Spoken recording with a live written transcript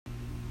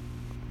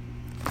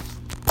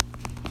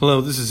Hello,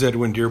 this is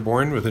Edwin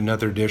Dearborn with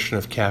another edition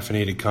of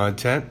Caffeinated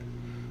Content,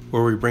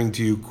 where we bring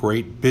to you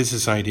great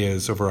business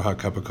ideas over a hot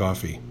cup of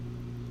coffee.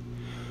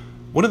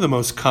 One of the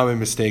most common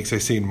mistakes I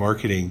see in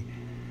marketing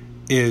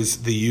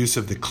is the use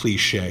of the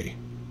cliche.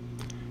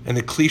 And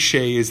the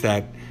cliche is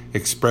that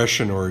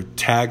expression or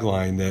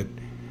tagline that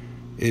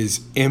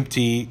is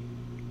empty,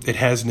 it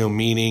has no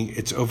meaning,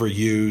 it's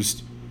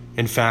overused,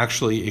 and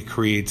factually it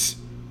creates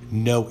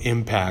no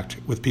impact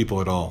with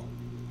people at all.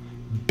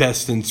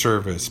 Best in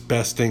service,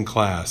 best in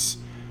class.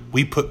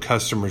 We put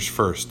customers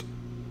first.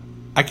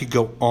 I could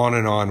go on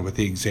and on with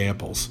the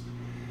examples.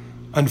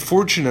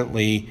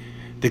 Unfortunately,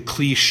 the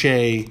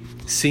cliche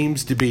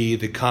seems to be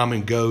the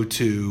common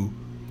go-to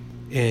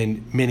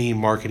in many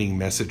marketing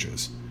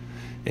messages.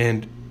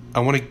 And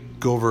I want to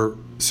go over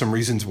some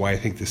reasons why I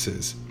think this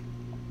is.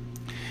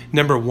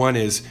 Number one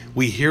is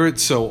we hear it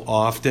so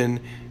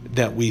often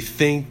that we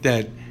think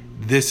that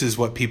this is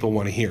what people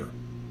want to hear.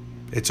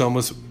 It's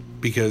almost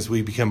because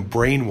we become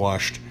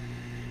brainwashed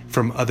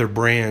from other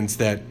brands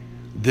that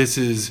this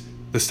is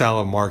the style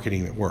of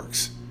marketing that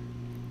works.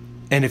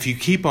 And if you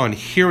keep on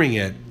hearing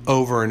it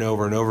over and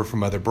over and over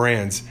from other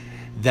brands,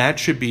 that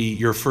should be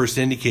your first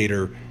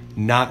indicator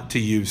not to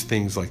use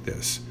things like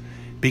this.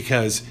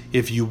 Because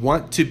if you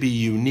want to be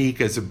unique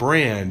as a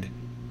brand,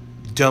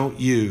 don't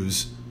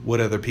use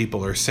what other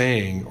people are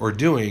saying or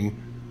doing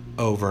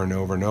over and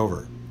over and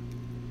over.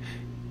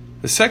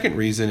 The second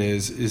reason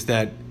is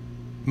that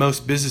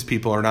most business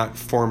people are not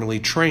formally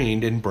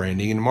trained in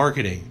branding and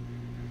marketing.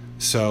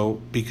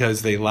 So,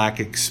 because they lack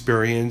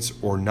experience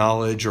or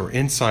knowledge or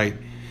insight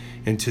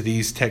into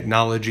these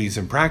technologies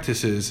and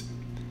practices,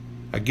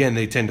 again,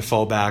 they tend to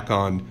fall back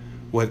on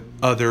what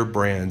other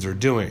brands are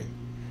doing.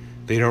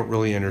 They don't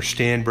really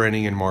understand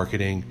branding and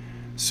marketing,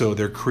 so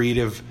their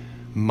creative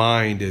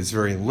mind is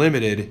very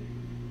limited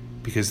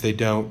because they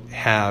don't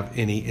have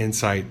any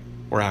insight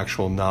or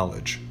actual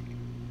knowledge.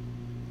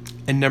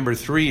 And number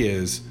three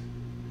is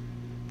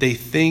they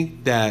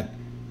think that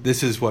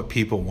this is what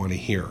people want to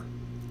hear.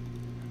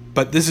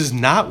 But this is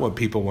not what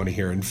people want to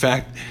hear. In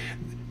fact,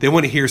 they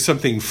want to hear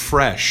something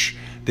fresh.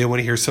 They want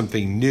to hear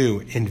something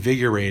new,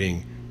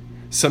 invigorating,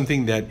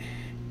 something that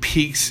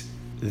piques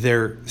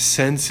their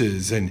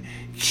senses and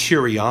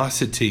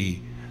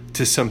curiosity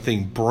to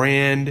something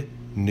brand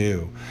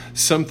new,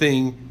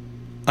 something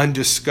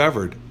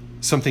undiscovered,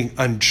 something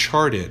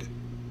uncharted,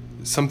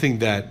 something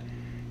that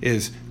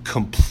is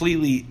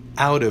completely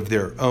out of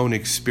their own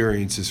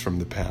experiences from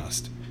the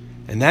past.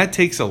 And that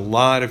takes a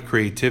lot of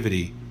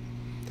creativity.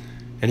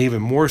 And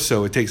even more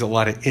so, it takes a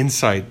lot of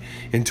insight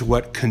into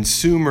what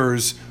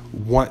consumers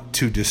want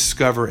to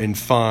discover and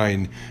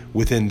find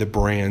within the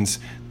brands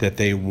that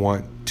they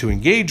want to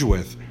engage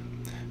with.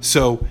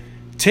 So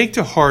take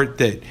to heart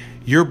that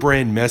your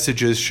brand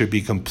messages should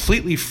be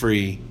completely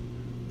free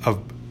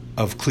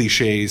of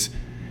cliches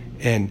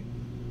and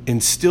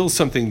instill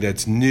something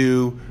that's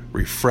new,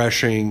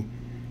 refreshing,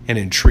 and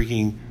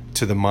intriguing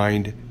to the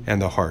mind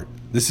and the heart.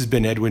 This has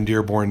been Edwin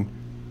Dearborn,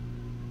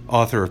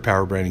 author of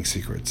Power Branding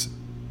Secrets.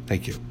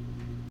 Thank you.